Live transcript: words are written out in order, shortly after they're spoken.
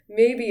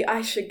Maybe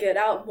I should get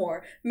out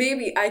more.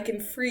 Maybe I can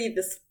free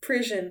this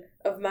prison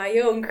of my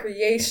own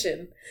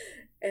creation.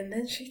 And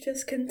then she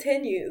just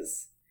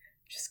continues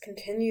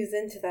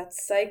into that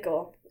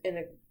cycle in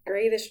a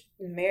greatest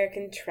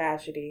American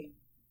tragedy.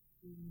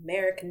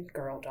 American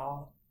Girl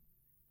doll.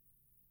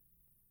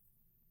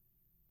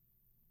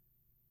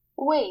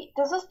 Wait,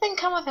 does this thing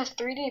come with a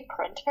 3D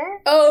printer?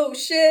 Oh,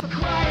 shit!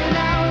 Crying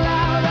out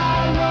loud,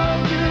 I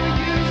love you,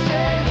 you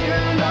said you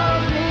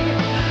love me.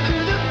 Who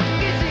the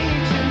fuck is he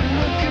to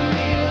look at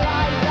me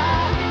like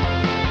that?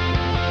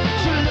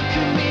 To look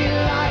at me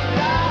like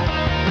that.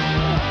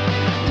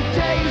 The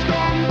days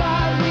gone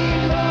by, we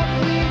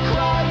laughed, we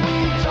cried, we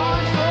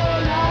danced all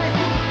night.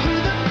 Who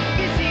the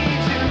fuck is he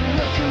to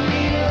look at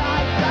me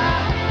like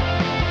that?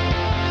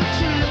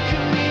 To look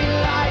at me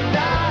like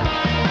that.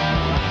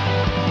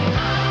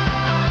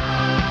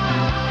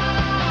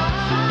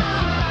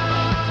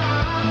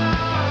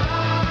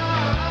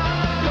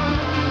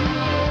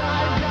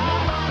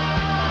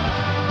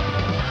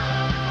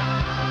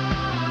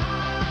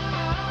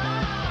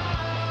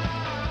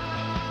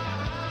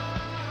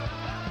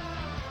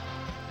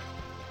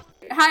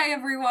 Hi,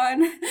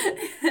 everyone.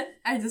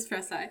 I just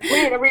pressed hi.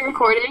 Wait, are we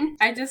recording?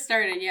 I just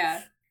started,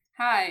 yeah.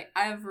 Hi,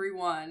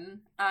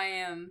 everyone. I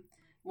am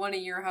one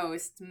of your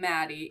hosts,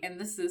 Maddie, and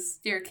this is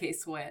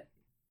Staircase Wit.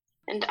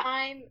 And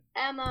I'm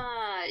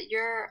Emma,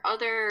 your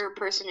other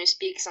person who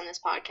speaks on this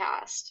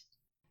podcast.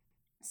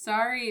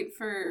 Sorry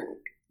for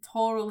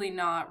totally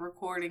not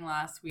recording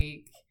last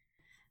week.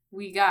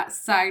 We got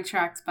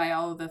sidetracked by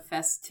all the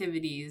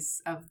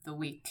festivities of the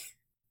week.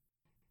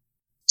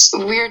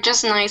 We're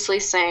just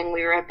nicely saying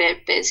we were a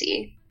bit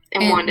busy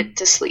and wanted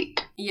to sleep.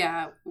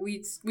 Yeah,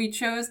 we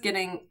chose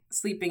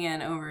sleeping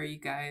in over you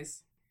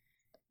guys.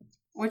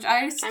 Which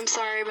I'm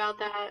sorry about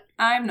that.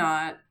 I'm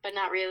not. But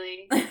not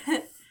really.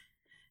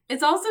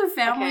 It's also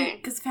family, Okay.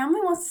 because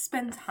family wants to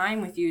spend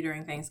time with you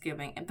during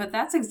Thanksgiving, but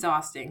that's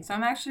exhausting, so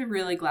I'm actually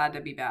really glad to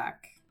be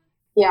back.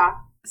 Yeah.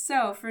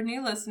 So, for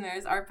new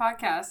listeners, our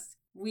podcast,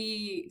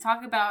 we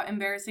talk about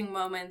embarrassing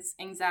moments,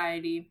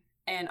 anxiety,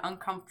 and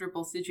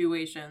uncomfortable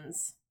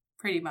situations,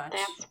 pretty much.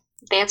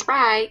 That's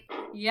right.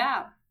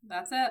 Yeah,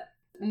 that's it.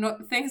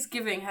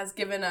 Thanksgiving has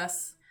given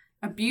us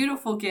a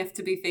beautiful gift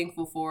to be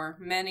thankful for.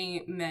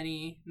 Many,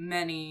 many,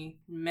 many,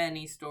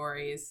 many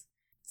stories.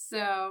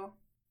 So,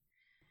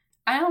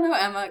 I don't know,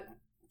 Emma,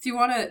 do you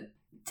want to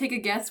take a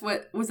guess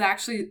what was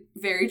actually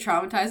very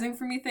traumatizing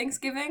for me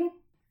Thanksgiving?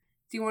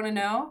 Do you want to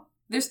know?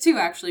 There's two,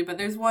 actually, but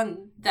there's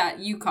one that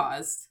you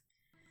caused.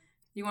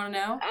 Do you want to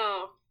know?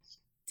 Oh.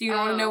 Do you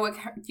want to know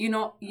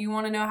you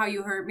want to know how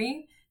you hurt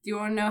me? Do you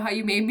want to know how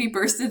you made me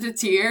burst into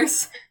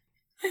tears?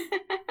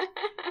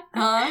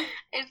 Huh?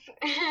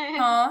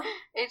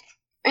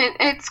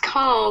 It's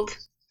called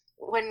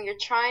when you're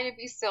trying to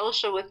be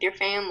social with your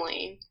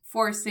family.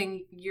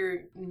 Forcing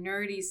your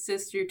nerdy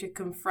sister to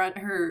confront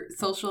her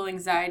social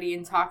anxiety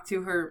and talk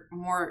to her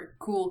more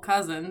cool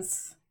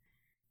cousins.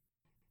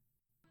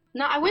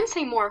 No, I wouldn't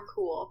say more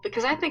cool,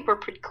 because I think we're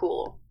pretty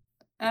cool.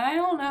 I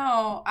don't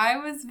know. I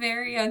was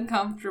very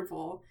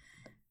uncomfortable.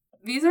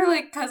 These are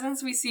like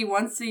cousins we see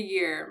once a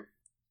year,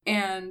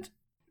 and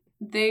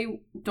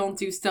they don't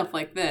do stuff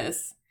like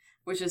this,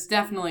 which is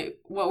definitely,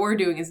 what we're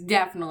doing is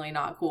definitely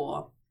not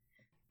cool.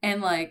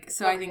 And like,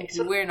 so I think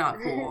we're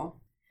not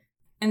cool.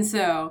 And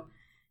so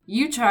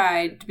you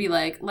tried to be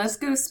like, let's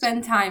go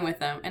spend time with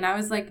them. And I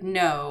was like,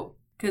 no,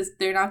 because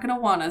they're not going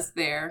to want us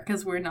there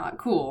because we're not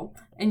cool.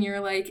 And you're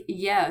like,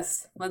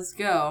 yes, let's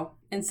go.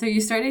 And so you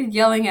started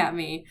yelling at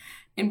me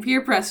and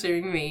peer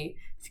pressuring me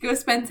to go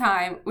spend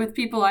time with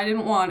people I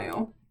didn't want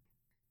to.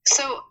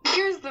 So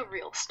here's the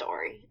real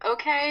story,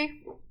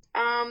 okay?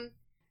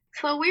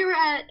 So we were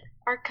at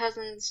our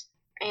cousin's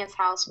aunt's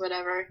house,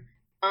 whatever.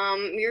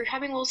 We were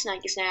having a little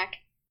snacky snack,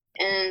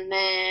 and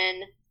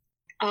then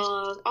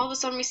all of a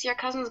sudden we see our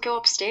cousins go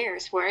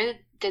upstairs. Where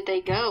did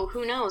they go?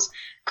 Who knows?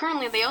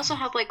 Currently, they also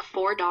have like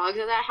 4 dogs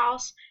at that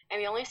house, and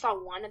we only saw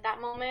one at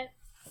that moment.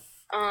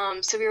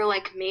 So we were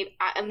like, maybe,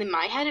 in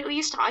my head at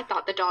least, I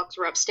thought the dogs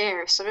were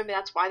upstairs, so maybe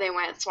that's why they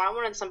went. So I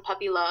wanted some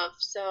puppy love.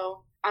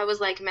 So I was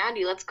like,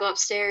 Maddie, let's go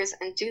upstairs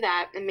and do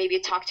that, and maybe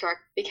talk to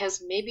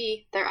because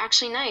maybe they're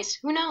actually nice.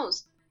 Who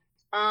knows?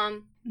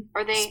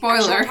 Or they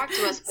actually talk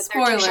to us, but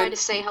they're too shy to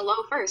say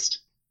hello first.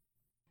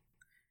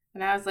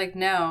 And I was like,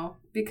 no,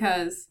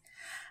 because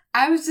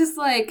I was just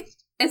like,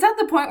 it's at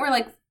the point where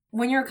like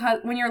when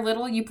you're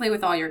little, you play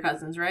with all your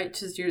cousins, right?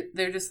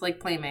 They're just like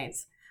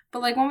playmates.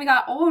 But like when we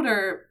got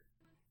older,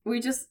 we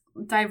just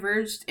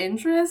diverged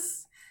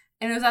interests,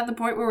 and it was at the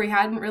point where we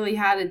hadn't really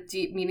had a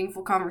deep,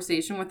 meaningful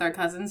conversation with our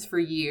cousins for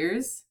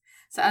years.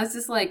 So I was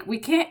just like, we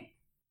can't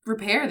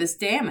repair this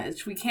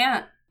damage. We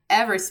can't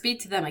ever speak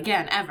to them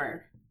again,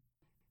 ever.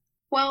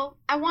 Well,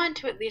 I wanted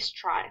to at least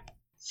try.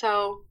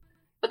 So,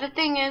 but the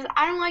thing is,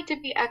 I don't like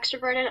to be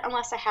extroverted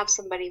unless I have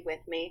somebody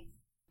with me.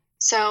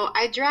 So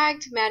I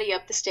dragged Maddie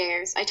up the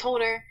stairs. I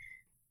told her,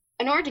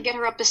 in order to get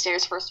her up the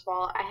stairs, first of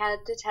all, I had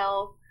to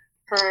tell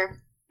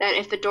her that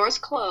if the door's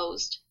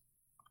closed,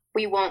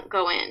 we won't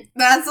go in.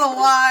 That's a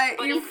lie.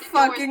 But You if the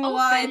door's fucking open-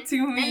 lied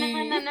to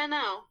me.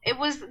 No. It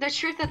was the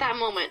truth at that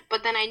moment,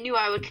 but then I knew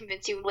I would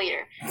convince you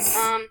later.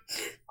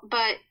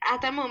 But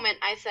at that moment,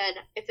 I said,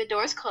 if the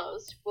door's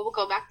closed, we will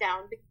go back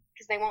down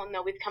because they won't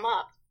know we've come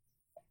up.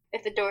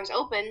 If the door's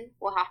open,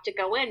 we'll have to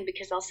go in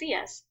because they'll see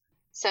us.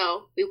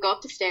 So we go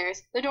up the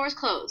stairs. The door's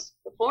closed.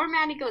 Before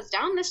Maddie goes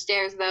down the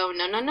stairs, though,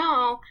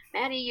 no.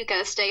 Maddie, you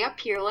gotta stay up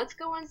here. Let's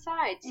go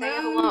inside. Say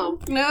hello.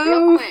 No.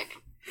 Real quick.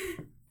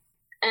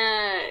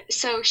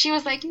 So she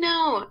was like,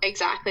 no,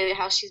 exactly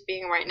how she's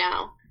being right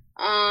now.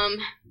 I'm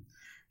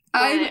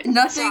But-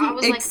 nothing so I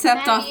was like,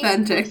 except Maddie,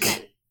 authentic.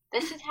 listen,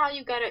 this is how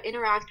you gotta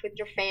interact with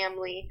your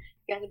family.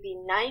 You gotta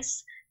be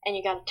nice, and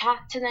you gotta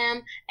talk to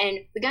them, and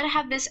we gotta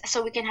have this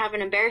so we can have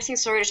an embarrassing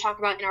story to talk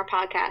about in our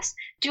podcast.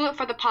 Do it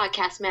for the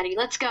podcast, Maddie.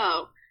 Let's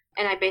go.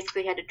 And I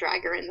basically had to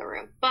drag her in the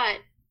room. But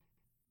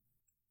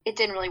it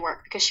didn't really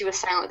work because she was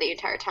silent the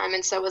entire time,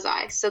 and so was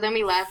I. So then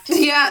we left.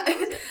 Yeah.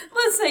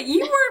 Listen,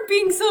 you weren't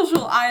being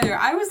social either.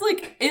 I was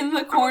like in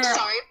the corner. I'm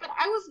sorry, but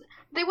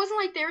they wasn't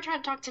like they were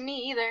trying to talk to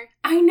me either.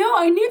 I know,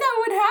 I knew that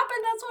would happen.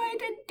 That's why I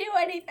didn't do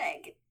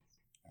anything.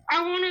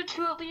 I wanted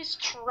to at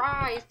least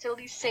try, to at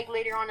least say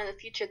later on in the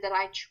future that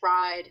I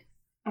tried.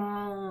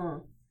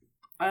 Oh.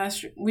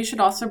 We should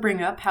also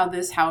bring up how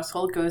this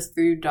household goes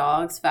through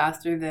dogs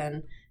faster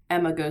than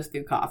Emma goes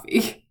through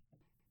coffee.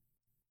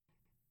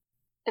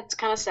 It's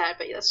kind of sad,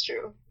 but that's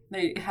true.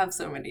 They had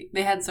so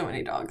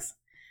many dogs.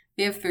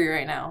 They have 3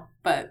 right now,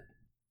 but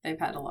they've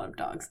had a lot of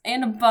dogs.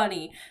 And a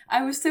bunny.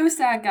 I was so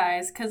sad,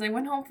 guys, because I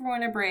went home for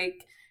winter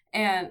break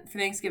and for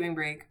Thanksgiving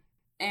break.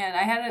 And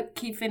I had to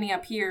keep Finney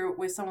up here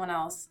with someone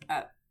else.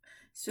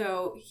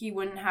 So he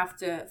wouldn't have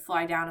to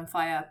fly down and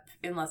fly up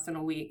in less than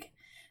a week.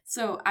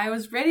 So I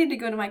was ready to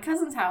go to my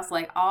cousin's house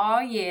like, oh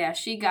yeah,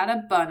 she got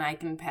a bun I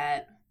can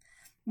pet.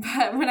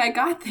 But when I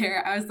got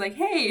there, I was like,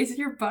 hey, is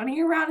your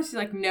bunny around? And she's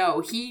like,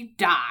 no, he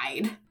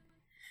died.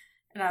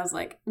 And I was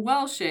like,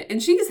 well, shit.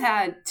 And she's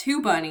had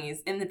 2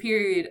 bunnies in the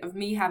period of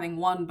me having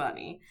 1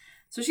 bunny.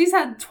 So she's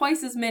had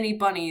twice as many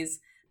bunnies,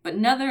 but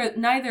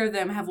neither of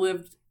them have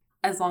lived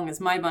as long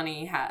as my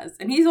bunny has.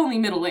 And he's only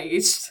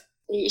middle-aged.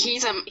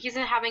 He's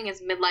having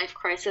his midlife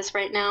crisis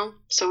right now,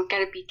 so we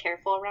gotta be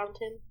careful around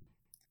him.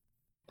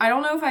 I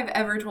don't know if I've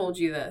ever told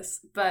you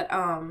this, but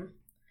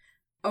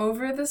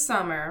over the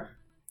summer,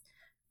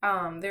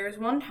 there was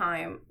one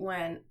time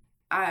when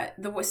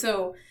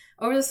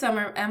over the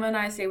summer, Emma and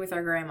I stay with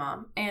our grandma,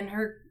 and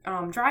her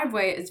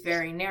driveway is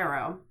very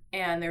narrow,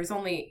 and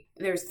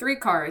there's 3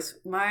 cars,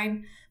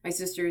 mine, my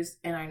sister's,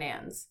 and our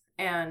nan's.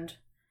 And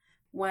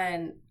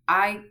when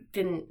I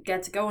didn't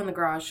get to go in the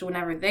garage,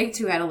 whenever they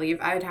 2 had to leave,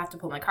 I would have to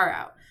pull my car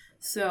out.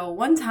 So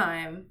one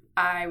time,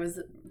 I was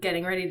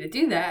getting ready to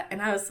do that,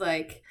 and I was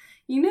like,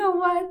 you know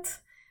what?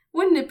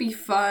 Wouldn't it be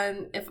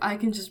fun if I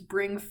can just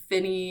bring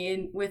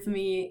Finney with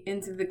me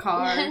into the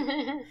car?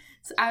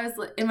 So I was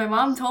like, and my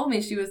mom told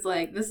me, she was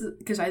like, this is,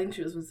 because I think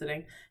she was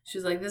visiting, she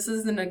was like, this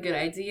isn't a good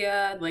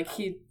idea, like,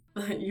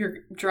 you're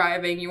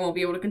driving, you won't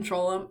be able to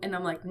control him, and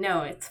I'm like,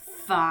 no, it's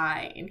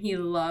fine, he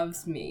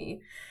loves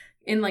me,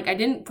 and, like, I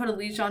didn't put a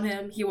leash on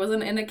him, he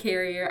wasn't in a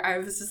carrier, I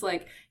was just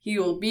like, he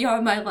will be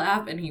on my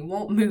lap, and he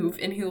won't move,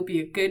 and he'll be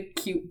a good,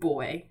 cute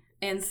boy,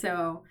 and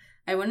so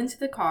I went into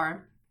the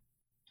car,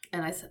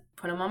 and I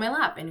put him on my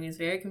lap, and he was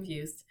very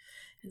confused.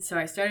 And so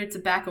I started to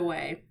back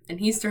away, and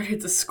he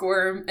started to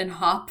squirm and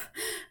hop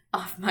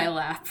off my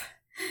lap.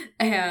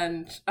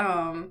 And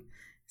so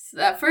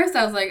at first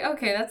I was like,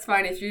 okay, that's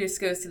fine if he just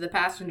goes to the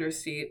passenger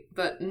seat.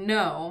 But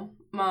no,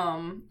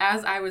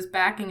 as I was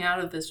backing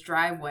out of this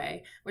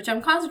driveway, which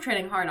I'm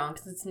concentrating hard on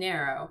because it's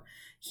narrow,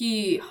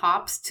 he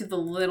hops to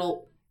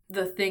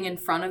the thing in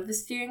front of the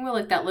steering wheel,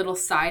 like that little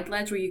side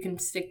ledge where you can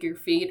stick your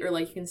feet or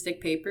like you can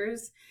stick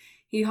papers.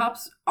 He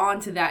hops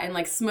onto that and,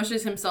 like,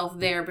 smushes himself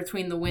there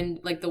between the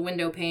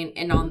window pane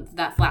and on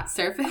that flat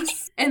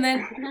surface. And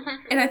then,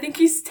 and I think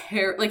he's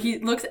he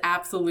looks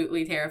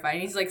absolutely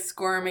terrified. He's, like,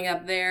 squirming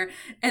up there.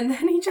 And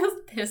then he just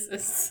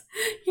pisses.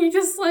 He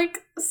just, like,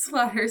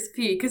 splutters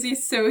pee because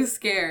he's so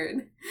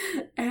scared.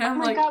 And I'm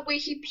like, oh my god,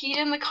 wait, he peed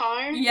in the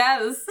car?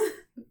 yes.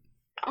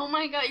 Oh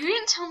my god, you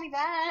didn't tell me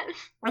that.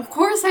 Of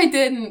course I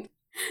didn't.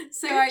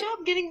 So Good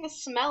job getting the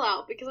smell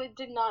out because I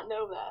did not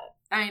know that.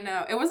 I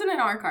know. It wasn't in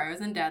our car. It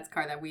was in Dad's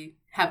car that we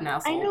have now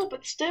sold. I know,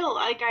 but still,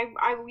 like,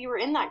 we were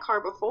in that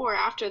car before,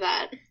 after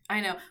that. I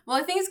know. Well,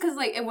 I think it's because,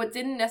 like, it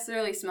didn't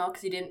necessarily smell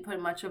because he didn't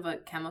put much of a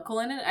chemical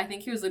in it. I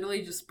think he was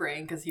literally just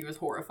spraying because he was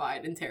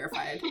horrified and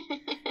terrified.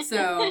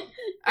 So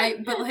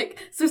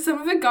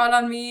some of it got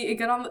on me, it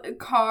got on the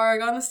car, it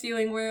got on the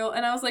steering wheel,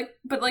 and I was like,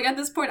 but, like, at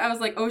this point, I was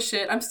like, oh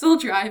shit, I'm still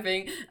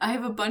driving. I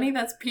have a bunny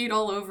that's peed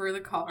all over the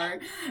car,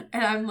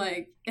 and I'm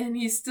like, and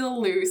he's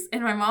still loose,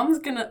 and my mom's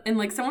gonna, and,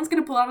 like, someone's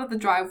gonna pull out of the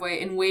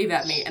driveway and wave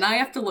at me, and I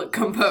have to look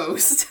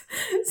composed.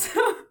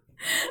 So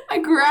I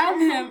grab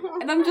him,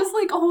 and I'm just,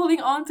 like, holding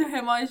on to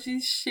him while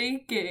she's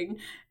shaking,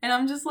 and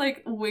I'm just,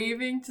 like,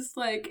 waving, just,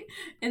 like,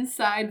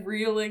 inside,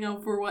 reeling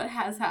over what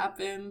has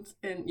happened,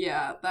 and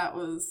yeah, that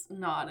was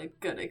not a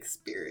good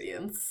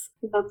experience.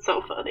 That's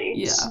so funny.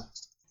 Yeah.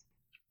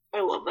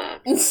 I love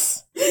that.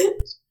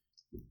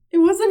 It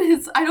wasn't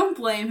his. I don't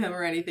blame him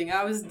or anything.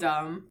 I was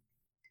dumb.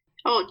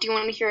 Oh, do you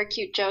want to hear a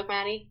cute joke,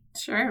 Maddie?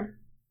 Sure.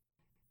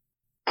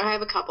 I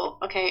have a couple.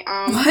 Okay.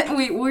 What?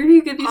 Wait, where do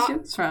you get these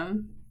jokes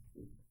from?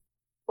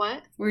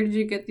 What? Where did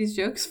you get these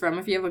jokes from?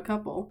 If you have a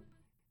couple.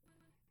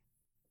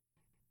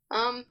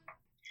 Well,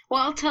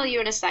 I'll tell you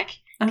in a sec,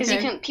 because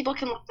people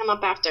can look them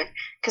up after,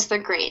 because they're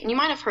great, and you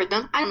might have heard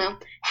them. I don't know.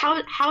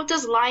 How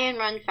does lion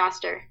run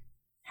faster?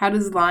 How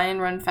does lion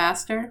run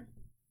faster?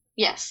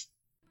 Yes.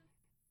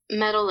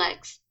 Metal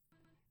legs.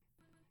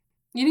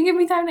 You didn't give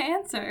me time to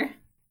answer.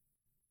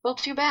 Well,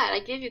 too bad. I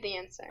gave you the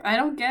answer. I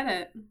don't get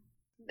it.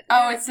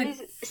 It's a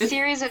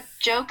series of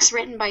jokes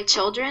written by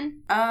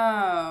children.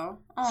 Oh.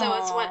 So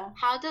it's what?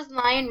 How does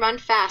lion run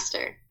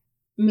faster?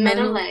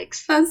 Metal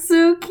legs. That's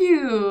so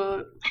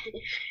cute.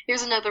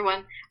 Here's another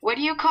one. What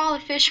do you call a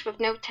fish with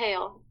no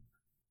tail?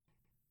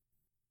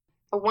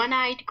 A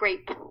one-eyed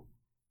grape.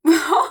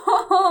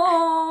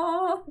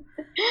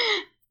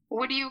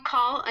 What do you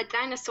call a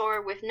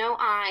dinosaur with no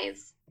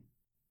eyes?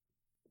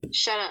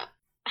 Shut up.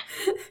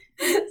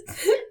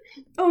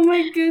 Oh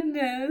my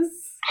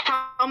goodness.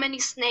 How many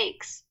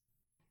snakes?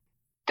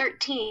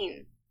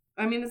 13.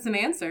 I mean, it's an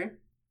answer.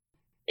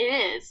 It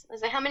is. I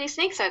was like, how many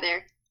snakes are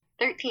there?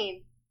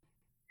 13.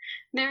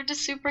 They're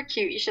just super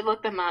cute. You should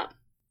look them up.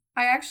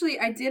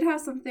 I did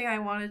have something I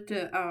wanted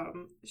to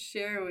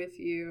share with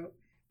you.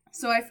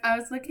 So I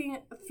was looking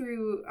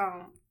through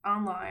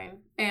online,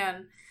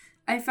 and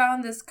I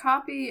found this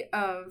copy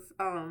of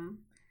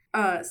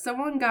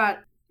someone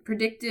got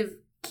predictive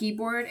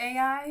keyboard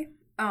AI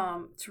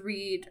to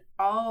read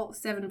all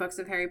 7 books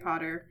of Harry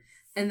Potter,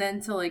 and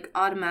then to like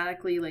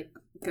automatically like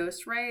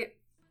ghostwrite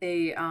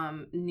a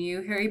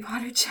new Harry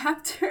Potter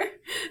chapter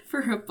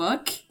for a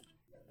book,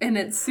 and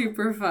it's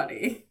super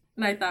funny,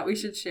 and I thought we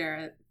should share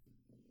it.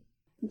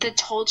 The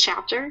whole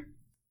chapter?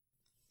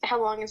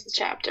 How long is the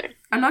chapter?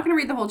 I'm not going to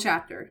read the whole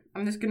chapter.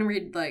 I'm just going to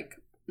read like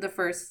the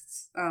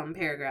first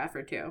paragraph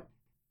or two.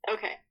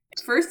 Okay.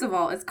 First of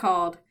all, it's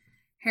called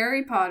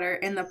Harry Potter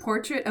and the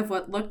Portrait of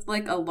What Looked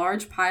Like a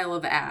Large Pile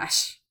of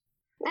Ash.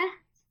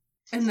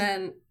 And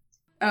then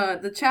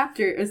the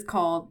chapter is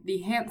called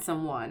The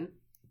Handsome One.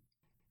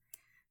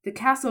 The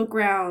castle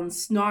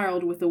grounds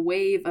snarled with a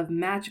wave of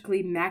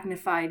magically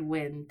magnified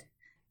wind.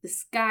 The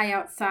sky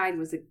outside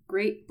was a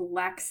great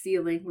black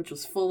ceiling which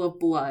was full of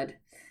blood.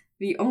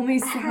 The only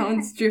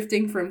sounds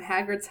drifting from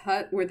Hagrid's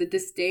hut were the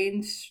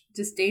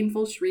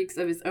disdainful shrieks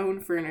of his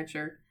own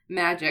furniture.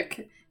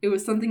 Magic. It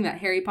was something that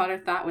Harry Potter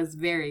thought was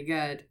very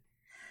good.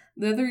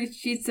 Leathery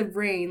sheets of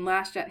rain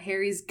lashed at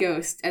Harry's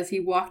ghost as he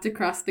walked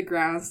across the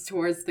grounds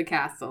towards the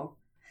castle.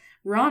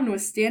 Ron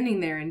was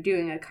standing there and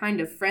doing a kind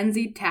of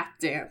frenzied tap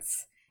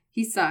dance.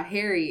 He saw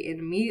Harry and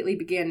immediately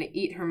began to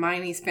eat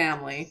Hermione's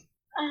family.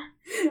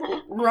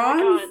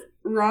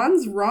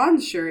 Ron's Ron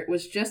shirt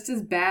was just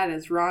as bad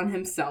as Ron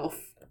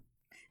himself.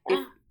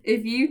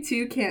 If you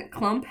two can't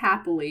clump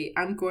happily,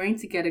 I'm going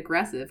to get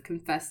aggressive,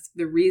 confessed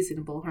the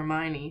reasonable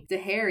Hermione. To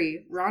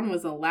Harry, Ron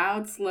was a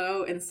loud,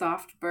 slow, and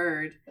soft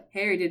bird.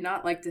 Harry did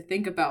not like to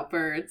think about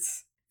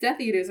birds. Death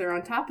Eaters are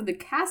on top of the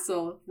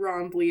castle,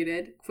 Ron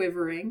bleated,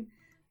 quivering.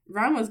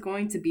 Ron was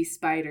going to be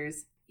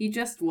spiders. He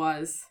just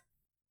was.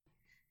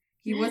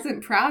 He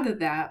wasn't proud of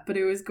that, but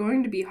it was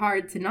going to be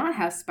hard to not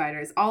have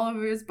spiders all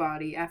over his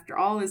body after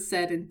all is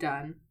said and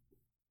done.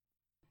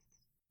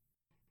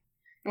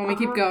 Want me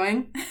to keep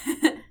going?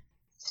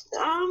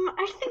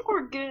 I think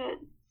we're good.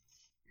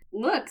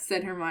 Look,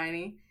 said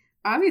Hermione.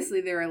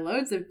 Obviously there are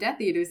loads of Death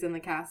Eaters in the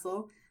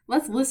castle.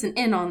 Let's listen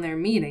in on their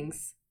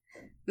meetings.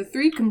 The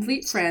 3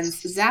 complete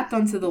friends zapped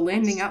onto the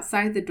landing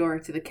outside the door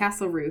to the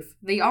castle roof.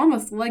 They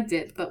almost legged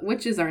it, but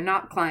witches are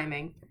not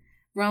climbing.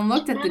 Ron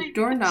looked at the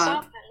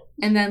doorknob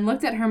and then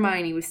looked at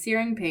Hermione with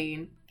searing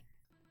pain.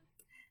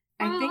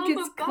 I think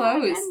it's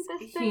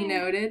closed, he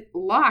noted.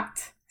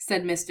 Locked,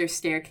 said Mr.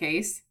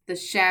 Staircase, the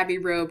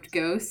shabby-robed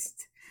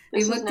ghost.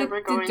 They looked at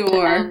the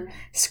door,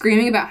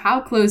 screaming about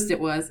how closed it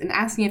was and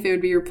asking if it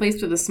would be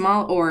replaced with a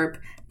small orb.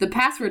 The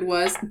password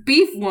was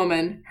Beef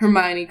Woman,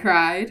 Hermione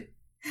cried.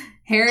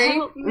 Harry,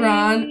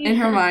 Ron, and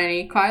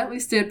Hermione quietly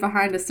stood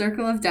behind a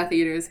circle of Death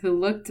Eaters who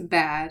looked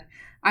bad.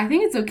 I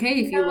think it's okay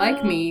if you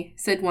like me,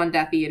 said one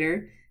Death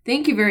Eater.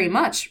 Thank you very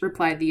much,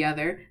 replied the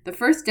other. The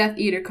first Death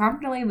Eater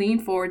confidently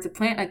leaned forward to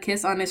plant a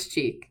kiss on his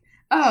cheek.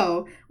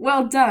 Oh,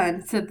 well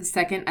done, said the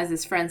second as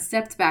his friend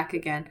stepped back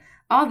again.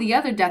 All the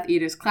other Death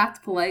Eaters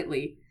clapped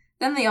politely.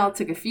 Then they all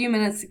took a few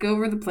minutes to go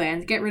over the plan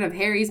to get rid of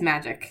Harry's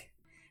magic.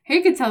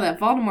 Harry could tell that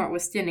Voldemort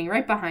was standing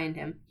right behind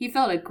him. He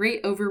felt a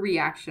great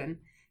overreaction.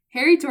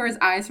 Harry tore his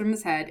eyes from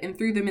his head and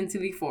threw them into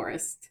the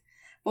forest.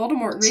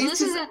 Voldemort raised So this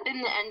has been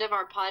the end of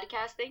our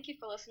podcast. Thank you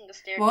for listening to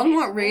Staircase.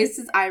 Voldemort raised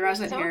his eyebrows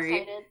We're at so Harry,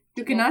 excited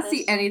who to could get not this.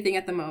 see anything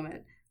at the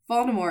moment.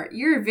 Voldemort,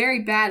 you're a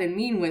very bad and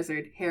mean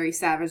wizard, Harry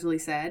savagely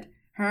said.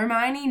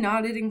 Hermione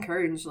nodded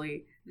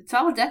encouragingly. The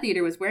tall Death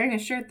Eater was wearing a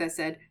shirt that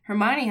said,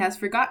 Hermione has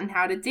forgotten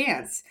how to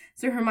dance,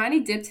 so Hermione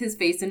dipped his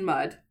face in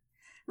mud.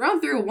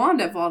 Ron threw a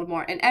wand at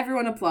Voldemort, and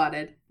everyone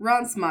applauded.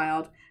 Ron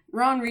smiled.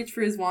 Ron reached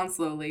for his wand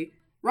slowly.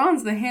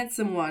 "Ron's the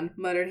handsome one,"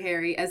 muttered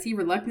Harry as he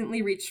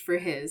reluctantly reached for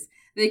his.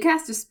 They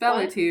cast a spell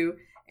or What? two,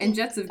 and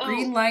jets of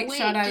green light wait,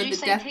 shot out did of you the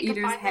say Death take a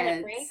Eaters' 5-minute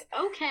heads. break?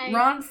 Okay.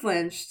 Ron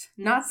flinched.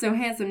 Not so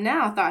handsome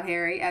now, thought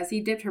Harry, as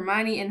he dipped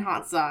Hermione in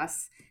hot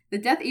sauce. The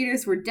Death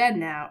Eaters were dead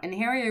now, and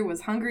Harry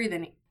was hungrier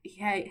than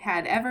he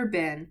had ever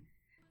been.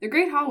 The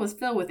great hall was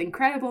filled with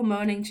incredible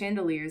moaning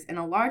chandeliers and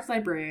a large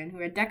librarian who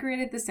had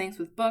decorated the sinks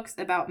with books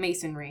about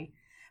masonry.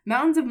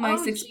 Mountains of mice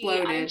Oh, gee,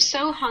 exploded. I'm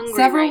so hungry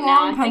Several right now.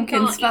 long I think I'll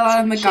pumpkins eat fell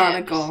out of some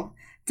McGonagall.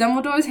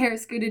 Dumbledore's hair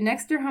scooted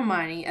next to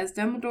Hermione as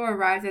Dumbledore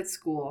arrived at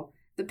school.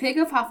 The pig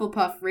of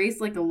Hufflepuff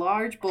raised like a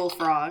large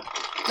bullfrog.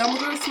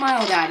 Dumbledore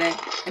smiled at it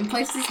and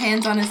placed his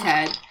hands on his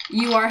head.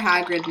 "You are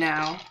Hagrid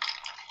now.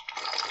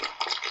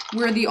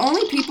 We're the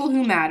only people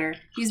who matter.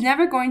 He's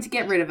never going to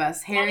get rid of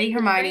us," Harry,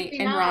 Hermione,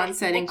 and Ron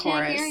said in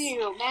chorus.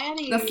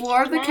 The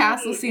floor of the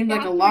castle seemed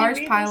like a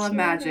large pile of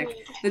magic.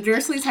 The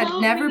Dursleys had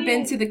never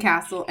been to the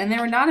castle, and they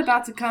were not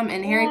about to come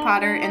in Harry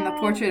Potter and the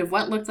portrait of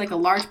what looked like a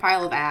large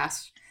pile of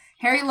ash.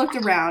 Harry looked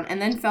around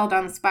and then fell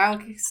down the spiral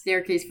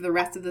staircase for the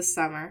rest of the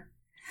summer.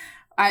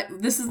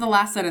 This is the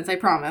last sentence, I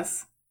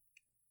promise.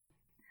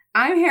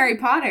 "I'm Harry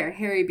Potter,"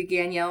 Harry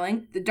began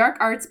yelling. "The dark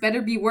arts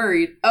better be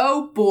worried.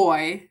 Oh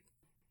boy."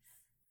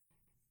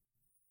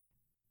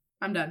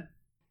 I'm done.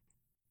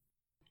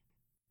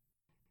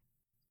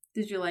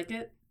 Did you like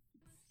it?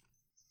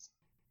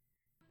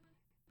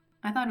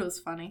 I thought it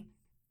was funny.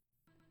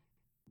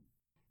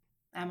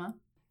 Emma?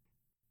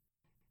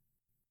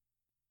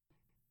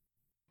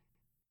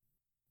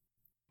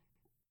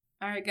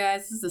 Alright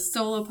guys, this is a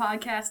solo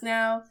podcast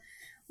now.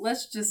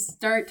 Let's just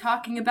start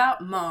talking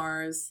about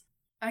Mars.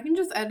 I can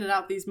just edit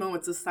out these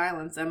moments of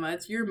silence, Emma.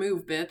 It's your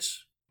move,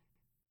 bitch.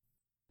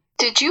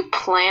 Did you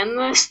plan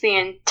this the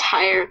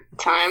entire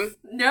time?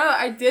 No,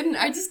 I didn't.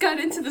 I just got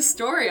into the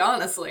story,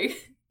 honestly.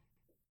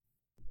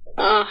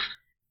 Ugh.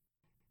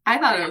 I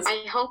thought it was...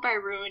 I hope I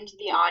ruined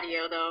the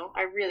audio, though.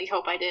 I really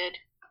hope I did.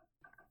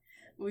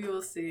 We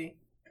will see.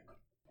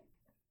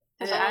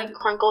 Because I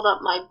crunkled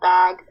up my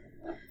bag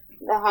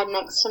that I had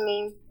next to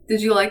me.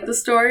 Did you like the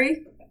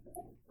story?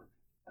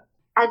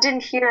 I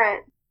didn't hear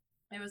it.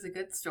 It was a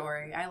good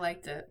story. I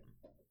liked it.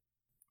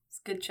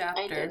 It's a good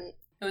chapter. I didn't.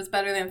 It was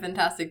better than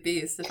Fantastic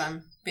Beasts, if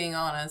I'm being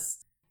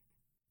honest.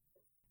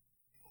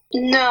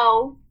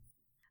 No.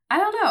 I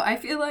don't know. I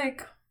feel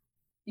like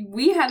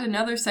we had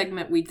another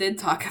segment we did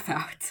talk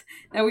about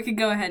that we could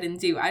go ahead and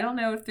do. I don't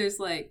know if there's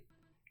like...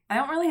 I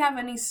don't really have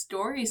any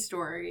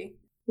story.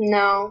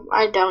 No,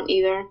 I don't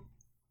either.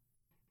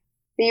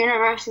 The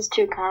universe is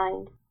too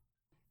kind.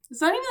 It's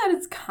not even that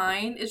it's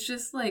kind. It's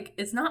just like,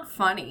 it's not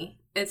funny.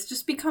 It's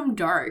just become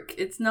dark.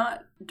 It's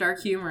not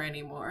dark humor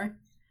anymore.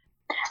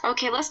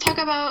 Okay, let's talk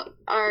about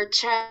our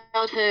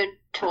childhood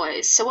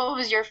toys. So what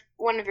was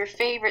one of your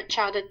favorite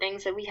childhood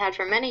things that we had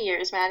for many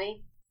years,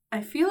 Maddie?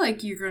 I feel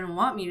like you're going to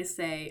want me to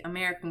say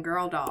American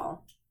Girl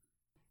doll.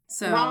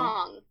 So,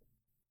 Wrong.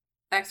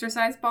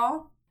 Exercise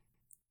ball?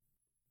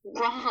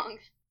 Wrong.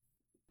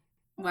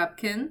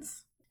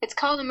 Webkins? It's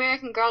called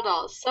American Girl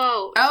dolls.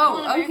 So,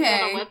 Oh, American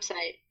okay. Girl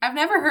website. I've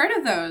never heard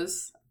of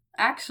those,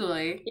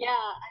 actually. Yeah,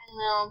 I don't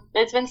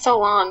know. It's been so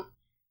long.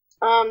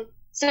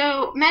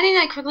 So Maddie and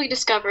I quickly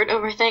discovered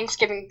over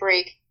Thanksgiving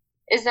break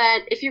is that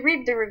if you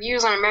read the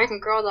reviews on American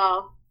Girl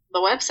doll, the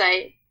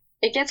website,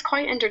 it gets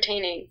quite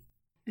entertaining.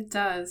 It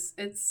does.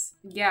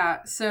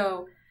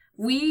 So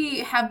we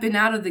have been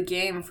out of the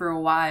game for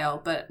a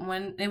while, but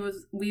when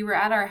we were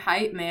at our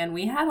height, man,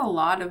 we had a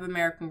lot of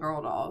American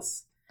Girl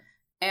dolls.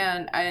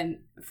 And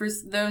for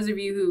those of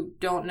you who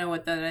don't know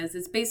what that is,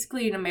 it's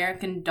basically an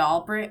American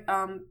doll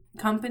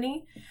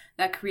company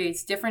that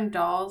creates different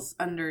dolls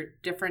under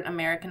different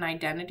American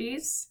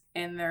identities,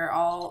 and they're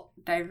all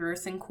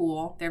diverse and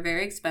cool. They're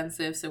very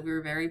expensive, so we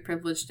were very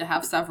privileged to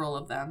have several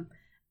of them,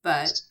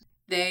 but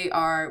they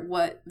are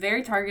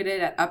very targeted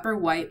at upper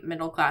white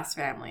middle class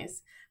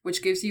families,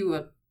 which gives you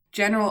a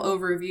general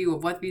overview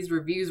of what these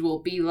reviews will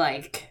be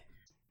like.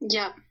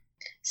 Yep.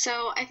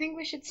 So I think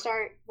we should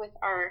start with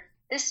our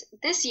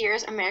this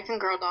year's American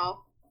Girl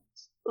doll,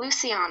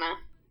 Luciana.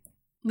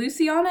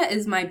 Luciana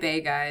is my bae,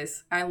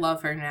 guys. I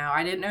love her now.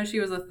 I didn't know she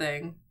was a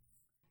thing.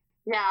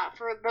 Yeah,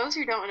 for those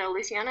who don't know,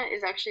 Luciana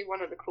is actually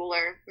one of the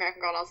cooler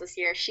American Girl dolls this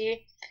year.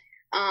 She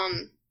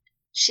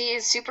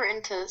is super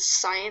into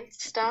science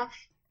stuff.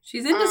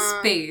 She's into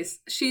space.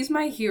 She's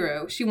my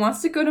hero. She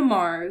wants to go to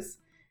Mars.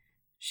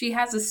 She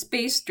has a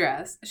space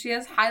dress. She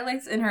has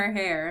highlights in her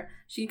hair.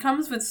 She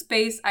comes with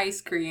space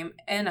ice cream,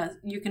 and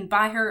you can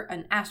buy her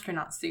an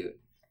astronaut suit.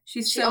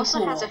 She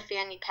also has a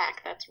fanny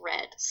pack that's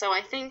red. So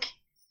I think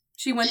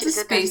she went to she's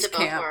space the best of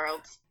both camp.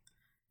 worlds.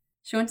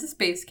 She went to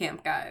space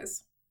camp,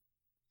 guys.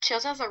 She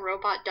also has a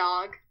robot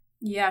dog.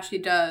 Yeah, she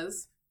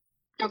does.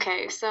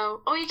 Okay,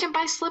 so you can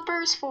buy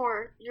slippers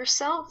for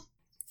yourself.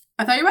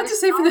 I thought you were about to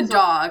say for the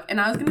dog,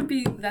 and I was gonna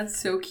be, that's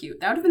so cute.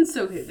 That would have been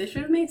so cute. They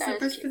should have made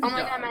slippers for the dog. Oh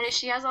my god, Maddie,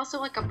 she has also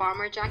like a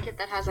bomber jacket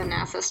that has a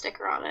NASA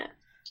sticker on it.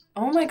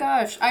 Oh my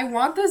gosh, I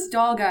want this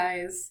doll,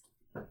 guys.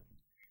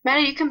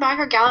 Maddie, you can buy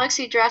her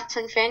galaxy dress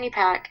and fanny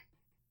pack.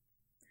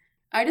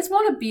 I just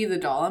want to be the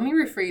doll. Let me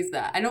rephrase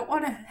that. I don't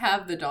want to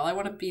have the doll. I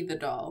want to be the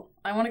doll.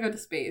 I want to go to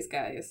space,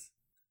 guys.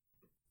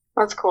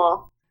 That's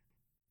cool.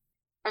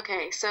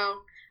 Okay,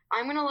 so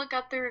I'm gonna look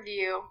up the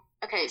review.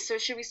 Okay, so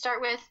should we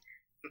start with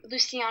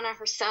Luciana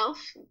herself,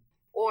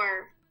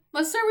 or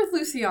Let's start with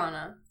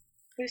Luciana.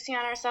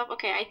 Luciana herself?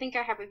 Okay, I think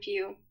I have a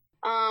few.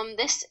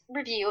 This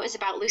review is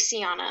about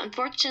Luciana.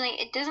 Unfortunately,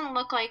 it doesn't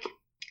look like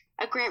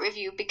a great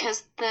review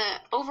because the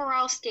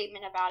overall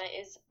statement about it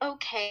is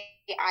okay,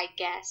 I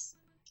guess.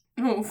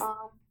 Oof.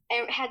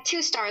 It had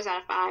 2 stars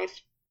out of 5.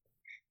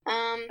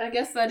 I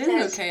guess that is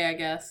says- okay, I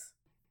guess.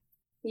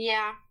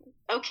 Yeah,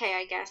 okay,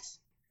 I guess.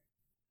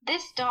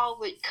 This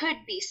doll could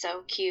be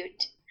so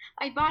cute.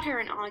 I bought her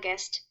in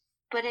August,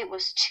 but it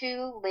was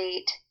too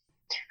late.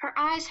 Her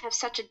eyes have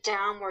such a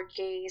downward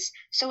gaze,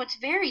 so it's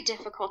very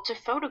difficult to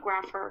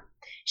photograph her.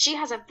 She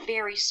has a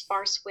very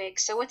sparse wig,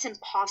 so it's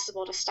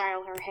impossible to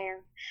style her hair.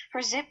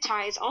 Her zip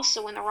tie is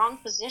also in the wrong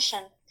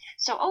position.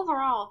 So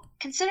overall,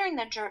 considering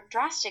the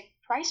drastic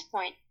price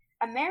point,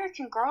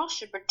 American Girl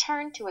should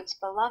return to its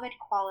beloved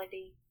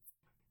quality.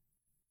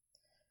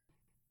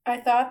 I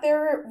thought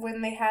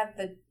when they had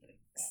the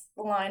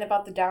line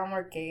about the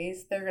downward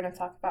gaze, they're gonna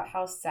talk about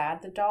how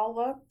sad the doll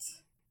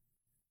looked.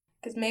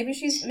 Because maybe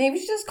she's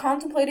just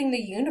contemplating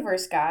the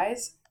universe,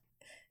 guys.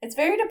 It's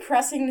very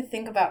depressing to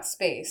think about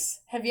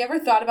space. Have you ever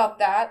thought about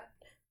that?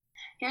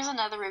 Here's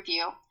another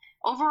review.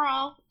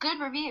 Overall, good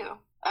review.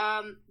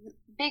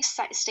 Big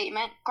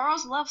statement.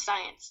 Girls love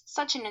science.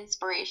 Such an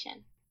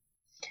inspiration.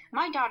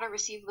 My daughter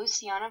received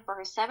Luciana for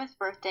her 7th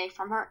birthday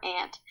from her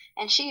aunt,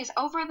 and she is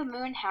over the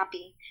moon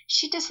happy.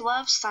 She just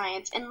loves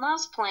science and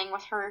loves playing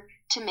with her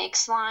to make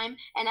slime,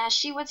 and as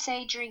she would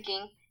say,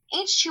 drinking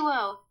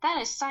H2O.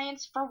 That is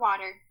science for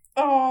water.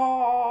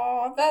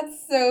 Oh,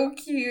 that's so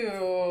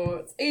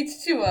cute.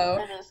 H2O.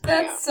 That is cute.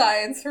 That's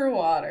science for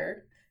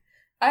water.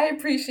 I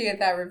appreciate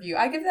that review.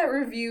 I give that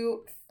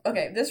review...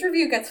 Okay, this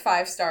review gets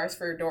 5 stars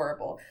for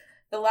adorable.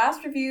 The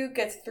last review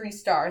gets 3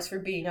 stars for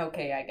being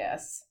okay, I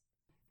guess.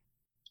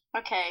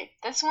 Okay,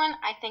 this one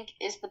I think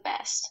is the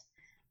best.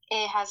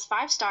 It has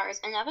 5 stars.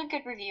 Another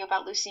good review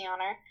about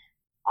Luciana,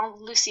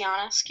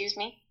 excuse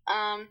me.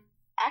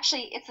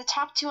 Actually, it's the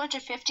top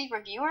 250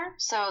 reviewer,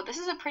 so this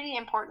is a pretty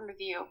important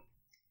review.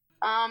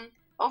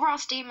 Overall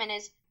statement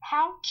is,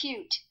 how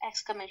cute!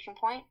 Exclamation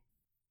point.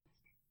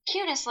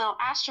 Cutest little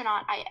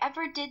astronaut I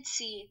ever did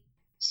see.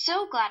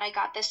 So glad I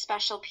got this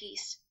special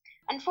piece.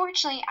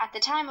 Unfortunately, at the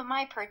time of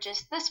my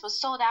purchase, this was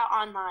sold out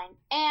online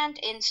and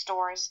in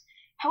stores.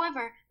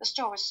 However, the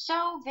store was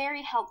so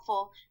very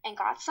helpful and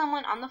got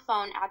someone on the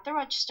phone at the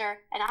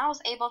register, and I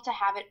was able to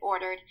have it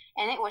ordered,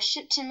 and it was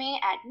shipped to me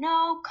at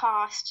no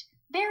cost.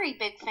 Very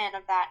big fan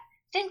of that.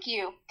 Thank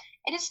you.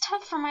 It is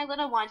tough for my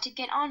little one to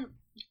get on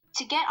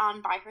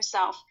by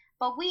herself,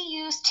 but we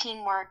use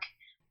teamwork.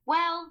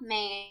 Well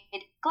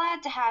made.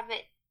 Glad to have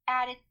it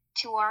added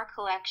to our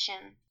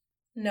collection.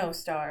 No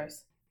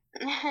stars.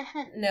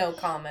 No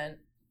comment.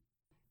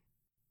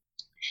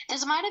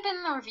 This might have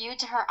been the review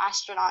to her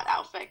astronaut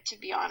outfit, to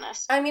be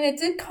honest. I mean, it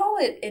did call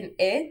it an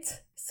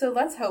it, so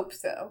let's hope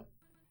so.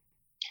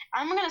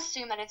 I'm going to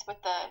assume that it's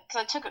with because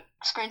I took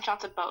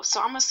screenshots of both, so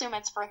I'm going to assume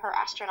it's for her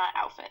astronaut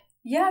outfit.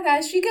 Yeah,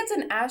 guys, she gets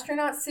an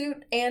astronaut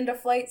suit and a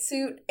flight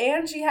suit,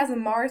 and she has a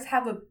Mars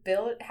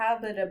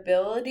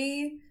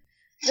habitability.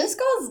 This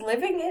girl's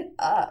living it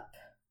up.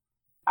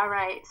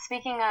 Alright,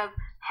 speaking of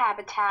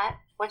habitat,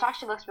 which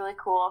actually looks really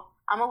cool,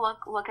 I'm going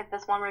to look at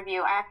this one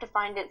review. I have to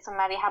find it, so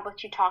Maddie, how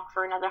about you talk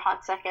for another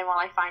hot second while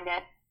I find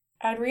it?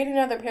 I'd read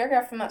another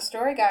paragraph from that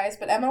story, guys,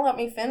 but Emma let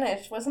me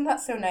finish. Wasn't that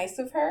so nice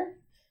of her?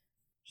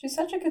 She's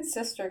such a good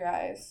sister,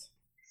 guys.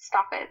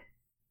 Stop it.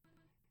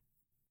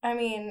 I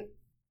mean,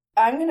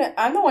 I'm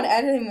the one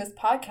editing this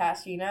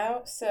podcast, you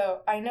know?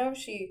 So I know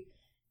she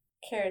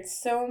cared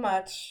so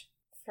much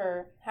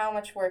for how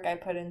much work I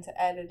put into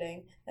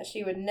editing that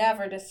she would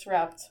never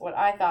disrupt what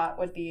I thought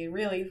would be a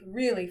really,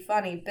 really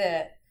funny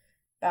bit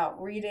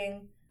about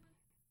reading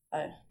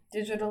a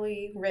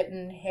digitally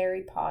written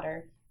Harry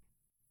Potter.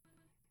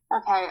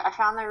 Okay, I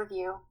found the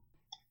review.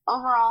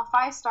 Overall,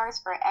 5 stars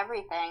for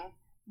everything.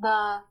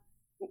 The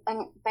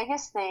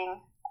biggest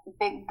thing,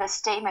 the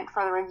statement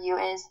for the review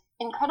is,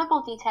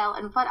 incredible detail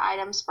and fun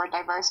items for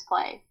diverse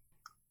play.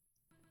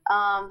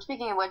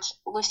 Speaking of which,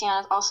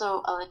 Luciana is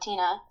also a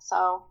Latina,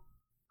 so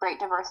great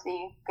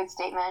diversity, good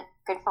statement,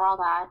 good for all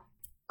that.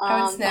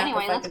 I would snap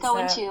Anyway, if I let's could go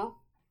snap. into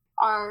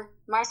our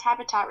Mars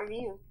Habitat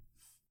review.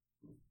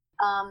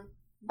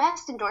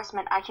 Best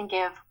endorsement I can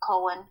give, :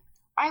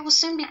 I will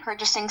soon be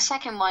purchasing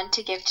second one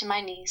to give to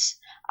my niece.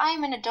 I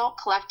am an adult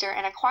collector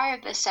and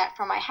acquired this set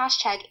for my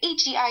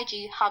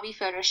 #HGIG hobby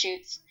photo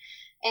shoots.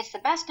 It's the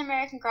best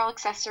American Girl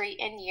accessory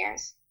in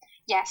years.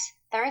 Yes,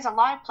 there is a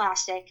lot of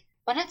plastic,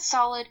 but it's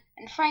solid,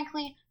 and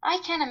frankly, I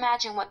can't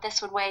imagine what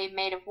this would weigh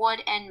made of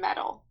wood and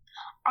metal.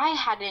 I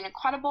had an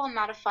incredible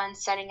amount of fun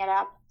setting it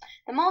up,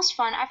 the most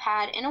fun I've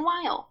had in a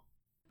while.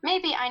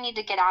 Maybe I need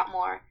to get out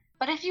more,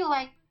 but if you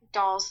like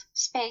dolls,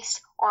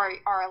 space, or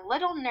are a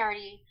little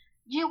nerdy,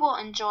 you will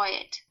enjoy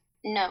it.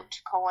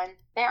 Note,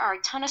 there are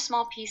a ton of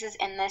small pieces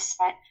in this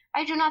set.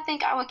 I do not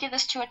think I would give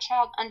this to a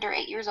child under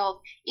 8 years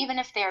old, even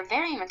if they are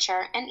very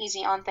mature and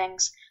easy on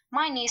things.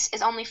 My niece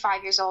is only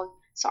 5 years old,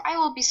 so I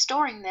will be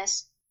storing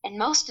this and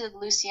most of the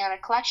Luciana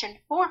collection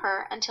for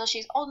her until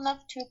she's old enough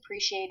to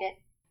appreciate it.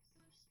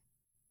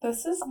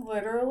 This is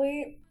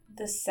literally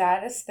the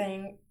saddest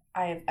thing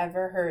I have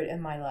ever heard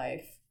in my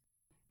life.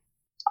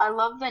 I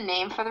love the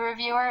name for the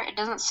reviewer. It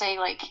doesn't say,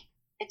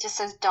 it just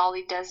says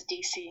Dolly Does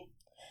DC.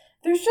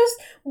 There's just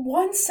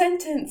one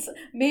sentence.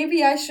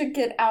 Maybe I should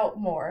get out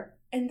more.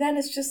 And then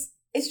it's just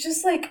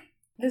like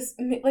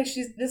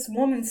she's this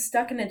woman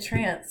stuck in a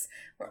trance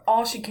where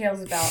all she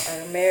cares about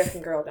are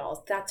American Girl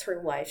dolls. That's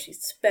her life.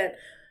 She's spent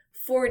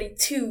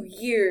 42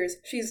 years.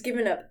 She's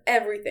given up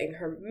everything.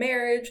 Her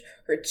marriage,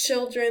 her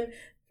children,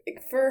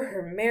 for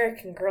her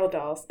American Girl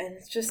dolls. And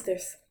it's just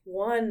this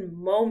one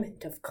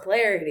moment of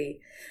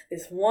clarity.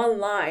 This one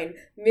line.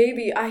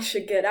 Maybe I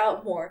should get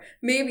out more.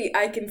 Maybe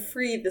I can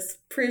free this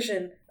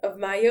prison of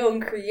my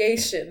own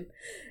creation.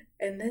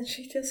 And then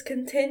she just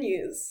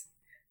continues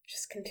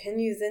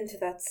into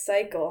that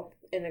cycle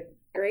in a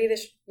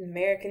greatest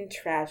American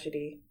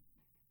tragedy.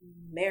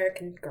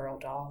 American Girl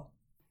doll.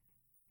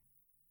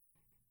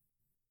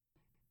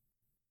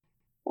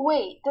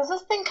 Wait, does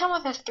this thing come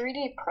with a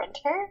 3D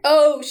printer?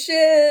 Oh,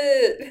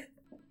 shit!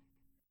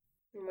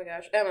 Oh my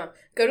gosh. Emma,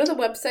 go to the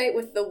website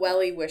with the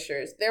welly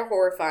wishers. They're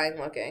horrifying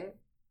looking.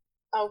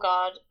 Oh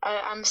god,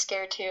 I'm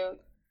scared too.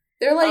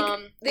 They're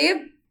they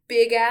have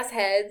big-ass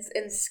heads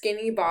and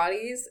skinny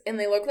bodies, and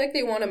they look like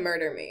they want to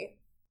murder me.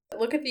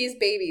 Look at these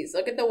babies.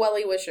 Look at the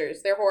welly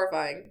wishers. They're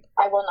horrifying.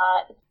 I will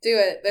not. Do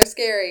it. They're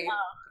scary. No.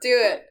 Do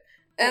it.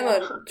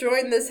 Emma,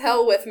 join this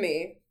hell with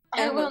me.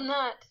 I Emma, will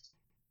not.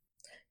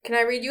 can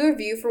I read you a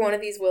review for one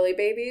of these willy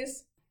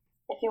babies?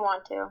 If you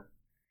want to.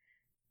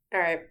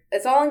 Alright.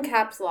 It's all in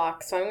caps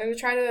lock, so I'm going to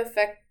try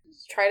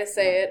to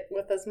say it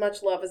with as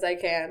much love as I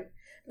can.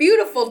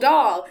 Beautiful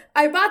doll!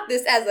 I bought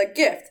this as a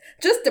gift,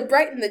 just to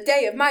brighten the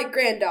day of my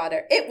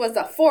granddaughter. It was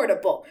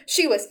affordable.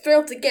 She was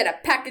thrilled to get a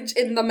package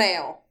in the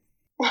mail.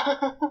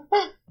 I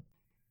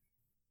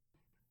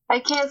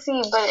can't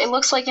see, but it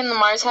looks like in the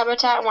Mars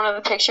habitat, one of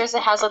the pictures,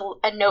 it has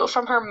a note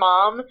from her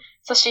mom,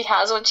 so she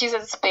has when she's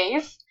in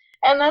space,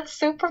 and that's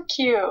super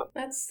cute.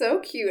 That's so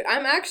cute.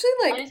 I'm actually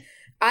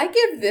I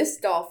give this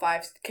doll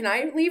 5. Can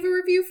I leave a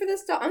review for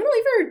this doll? I'm gonna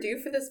leave a review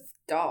for this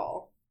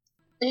doll.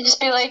 You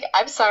just be like,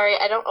 I'm sorry,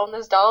 I don't own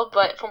this doll,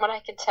 but from what I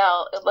can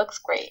tell, it looks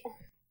great.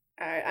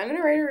 Alright, I'm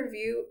gonna write a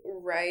review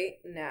right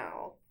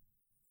now.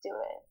 Do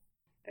it.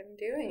 I'm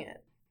doing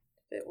it.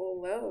 It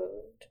will load.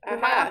 You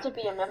might have to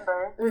be a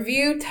member.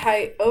 Review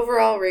type,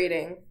 overall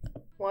rating,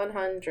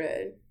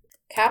 100.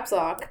 Caps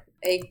lock,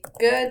 a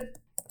good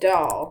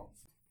doll.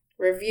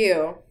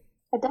 Review.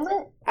 It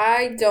doesn't.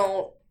 I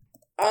don't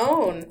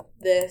own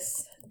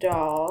this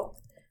doll,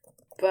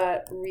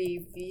 but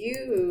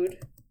reviewed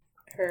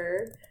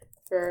her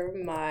for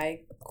my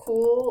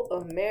Cool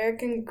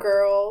American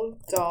Girl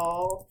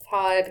Doll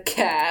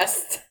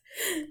podcast.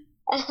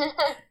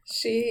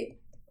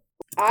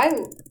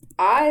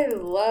 I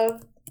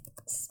love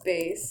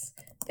space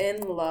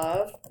and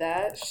love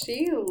that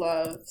she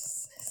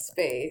loves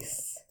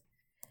space.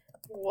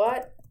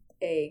 What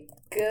a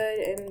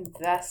good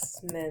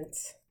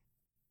investment.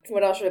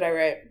 What else should I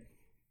write?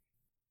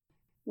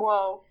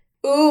 Whoa.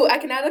 Ooh, I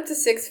can add up to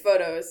 6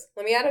 photos.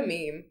 Let me add a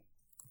meme.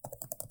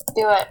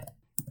 Do it.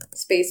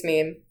 Space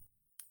meme.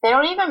 They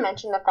don't even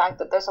mention the fact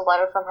that there's a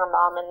letter from her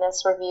mom in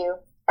this review.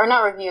 Or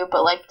not review,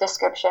 but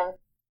description.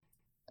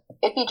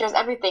 It features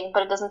everything,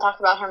 but it doesn't talk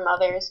about her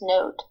mother's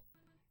note.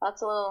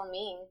 That's a little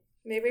mean.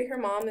 Maybe her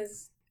mom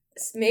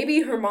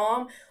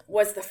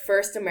was the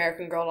first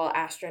American Girl doll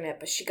astronaut,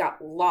 but she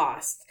got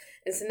lost.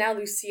 And so now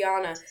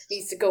Luciana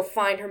needs to go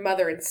find her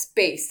mother in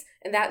space.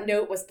 And that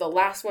note was the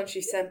last one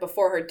she sent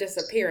before her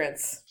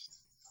disappearance.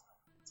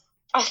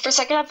 For a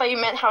second, I thought you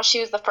meant how she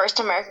was the first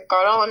American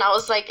Girl doll, and I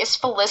was like, is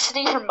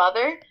Felicity her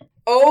mother?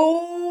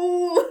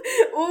 Oh!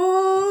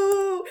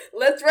 Ooh!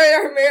 Let's write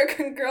our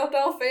American Girl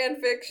doll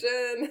fan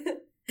fiction.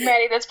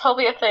 Maddie, that's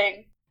probably a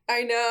thing.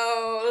 I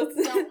know.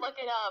 Don't look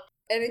it up.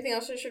 Anything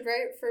else I should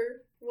write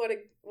for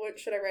what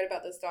should I write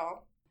about this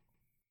doll?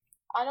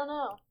 I don't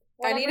know.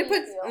 Let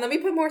me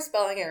put more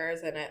spelling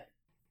errors in it.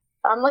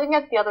 I'm looking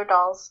at the other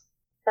dolls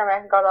for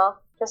American Girl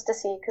doll just to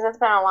see because it's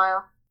been a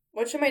while.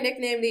 What should my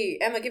nickname be?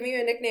 Emma, give me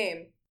a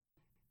nickname.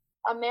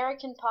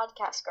 American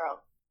Podcast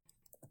Girl.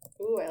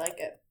 Ooh, I like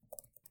it.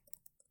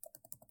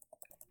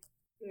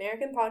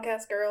 American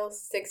Podcast Girl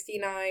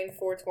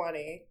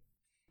 69420.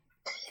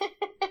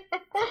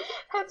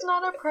 That's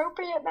not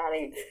appropriate,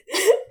 Maddie.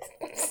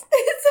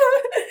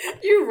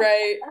 You're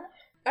right.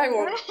 I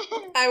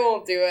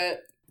won't do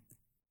it.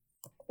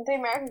 The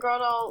American Girl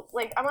doll,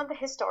 I'm on the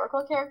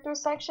historical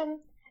characters section,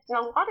 and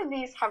a lot of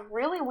these have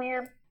really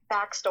weird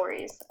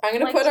backstories. I'm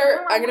gonna put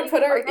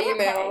our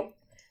email.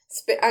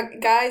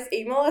 Guys,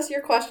 email us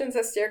your questions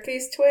at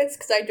Staircase Twits,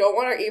 because I don't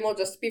want our email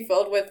just to be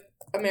filled with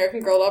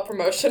American Girl doll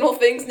promotional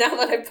things now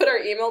that I put our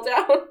email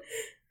down.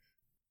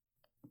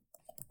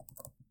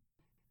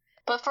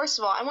 But first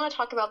of all, I want to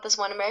talk about this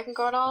one American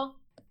Girl doll.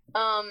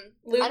 I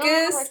don't know how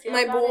I Lucas, feel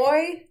my about it.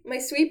 boy, my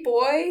sweet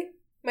boy,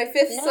 my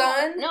fifth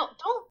son. No,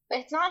 don't.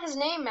 It's not his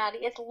name,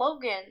 Maddie. It's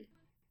Logan.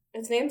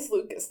 His name's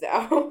Lucas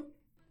now.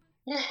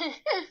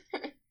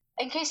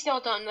 In case y'all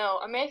don't know,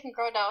 American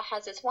Girl doll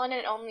has its one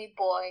and only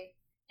boy.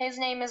 His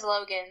name is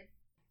Logan.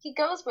 He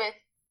goes with,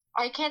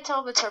 I can't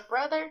tell if it's her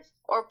brother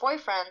or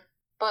boyfriend,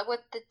 but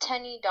with the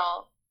Tenny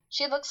doll.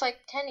 She looks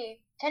like Tenny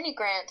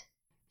Grant.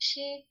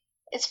 She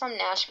is from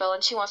Nashville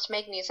and she wants to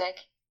make music.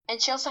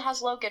 And she also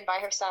has Logan by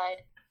her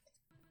side.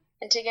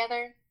 And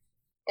together,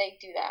 they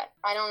do that.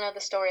 I don't know the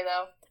story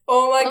though.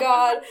 Oh my Logan-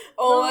 god.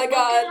 Oh my Logan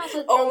god. has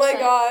a Oh my drum set.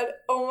 god.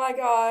 Oh my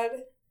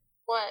god.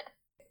 What?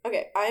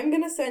 Okay, I'm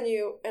gonna send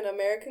you an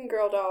American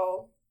Girl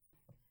doll.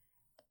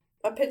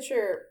 A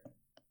picture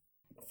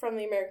from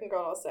the American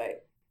Girl doll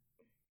site.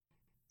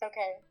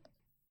 Okay.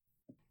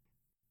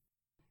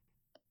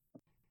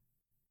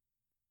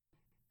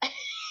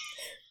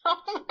 Oh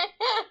my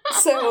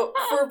So,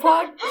 for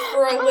our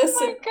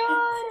listen-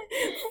 Oh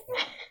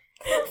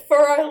For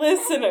our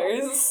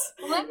listeners.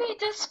 my god. Let me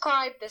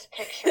describe this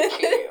picture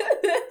to you.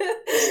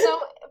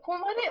 So,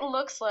 from what it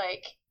looks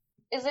like,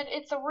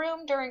 it's a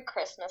room during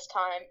Christmas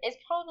time.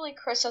 It's probably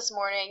Christmas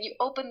morning. You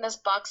open this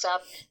box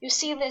up, you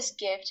see this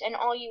gift, and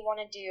all you want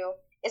to do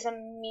is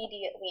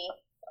immediately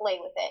play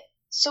with it.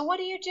 So what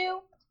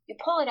do? You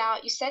pull it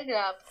out, you set it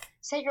up,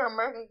 set your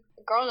American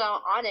Girl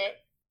doll on it,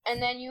 and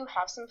then you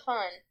have some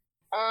fun.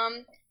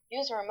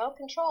 Use a remote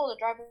control to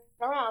drive it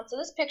around. So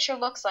this picture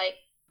looks like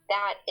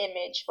that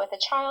image with a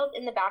child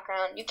in the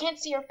background. You can't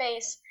see her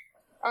face,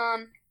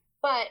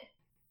 but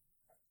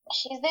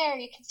she's there.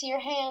 You can see her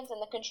hands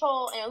and the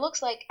control, and it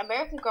looks like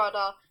American Girl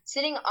doll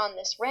sitting on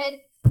this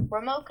red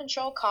remote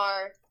control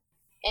car,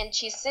 and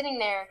she's sitting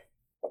there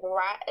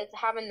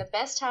having the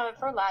best time of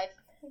her life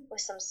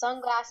with some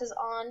sunglasses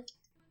on,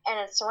 and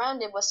it's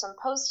surrounded with some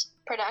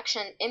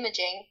post-production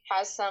imaging,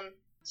 has some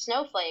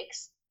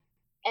snowflakes,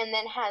 and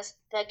then has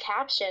the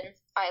caption,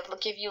 I will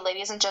give you,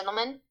 ladies and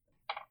gentlemen,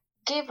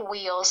 give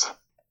wheels,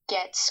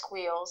 get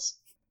squeals.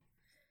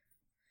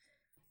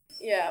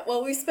 Yeah,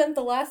 well, we spent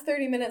the last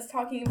 30 minutes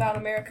talking about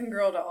American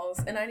Girl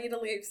dolls, and I need to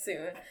leave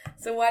soon.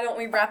 So why don't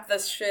we wrap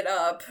this shit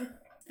up?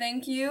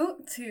 Thank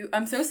you to...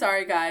 I'm so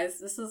sorry,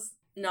 guys. This is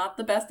not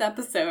the best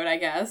episode, I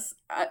guess.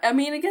 I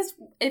mean, I guess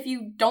if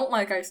you don't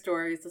like our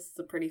stories, this is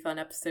a pretty fun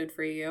episode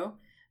for you.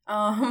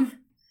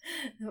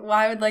 Well,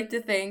 I would like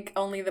to thank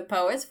Only the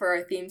Poets for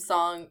our theme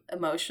song,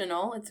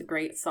 Emotional. It's a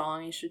great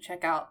song. You should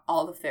check out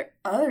all of their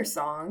other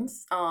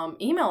songs.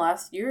 Email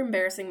us your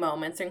embarrassing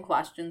moments and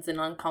questions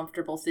in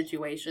uncomfortable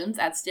situations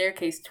at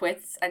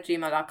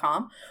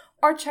staircasetwits@gmail.com,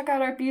 or check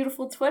out our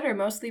beautiful Twitter,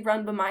 mostly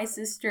run by my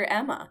sister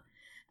Emma,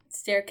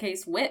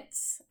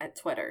 staircasewits at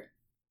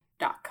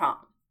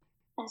twitter.com.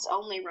 It's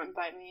only run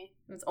by me.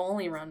 It's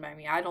only run by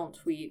me. I don't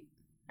tweet.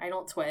 I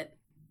don't twit.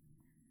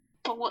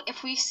 But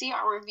if we see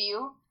our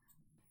review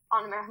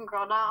on American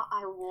Girl doll,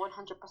 I will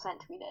 100%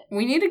 tweet it.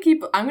 We need to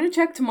keep... I'm going to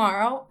check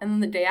tomorrow, and then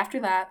the day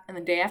after that, and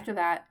the day after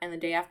that, and the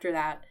day after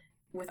that,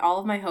 with all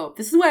of my hope.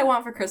 This is what I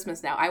want for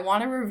Christmas now. I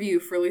want a review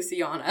for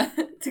Luciana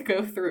to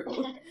go through.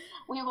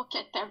 We will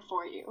get there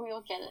for you. We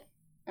will get it.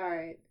 All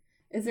right.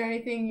 Is there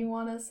anything you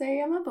want to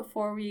say, Emma,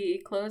 before we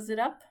close it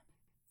up?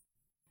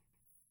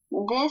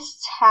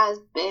 This has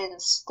been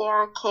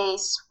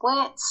Staircase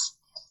Wits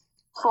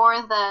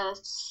for the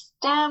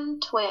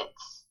STEM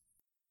Twits.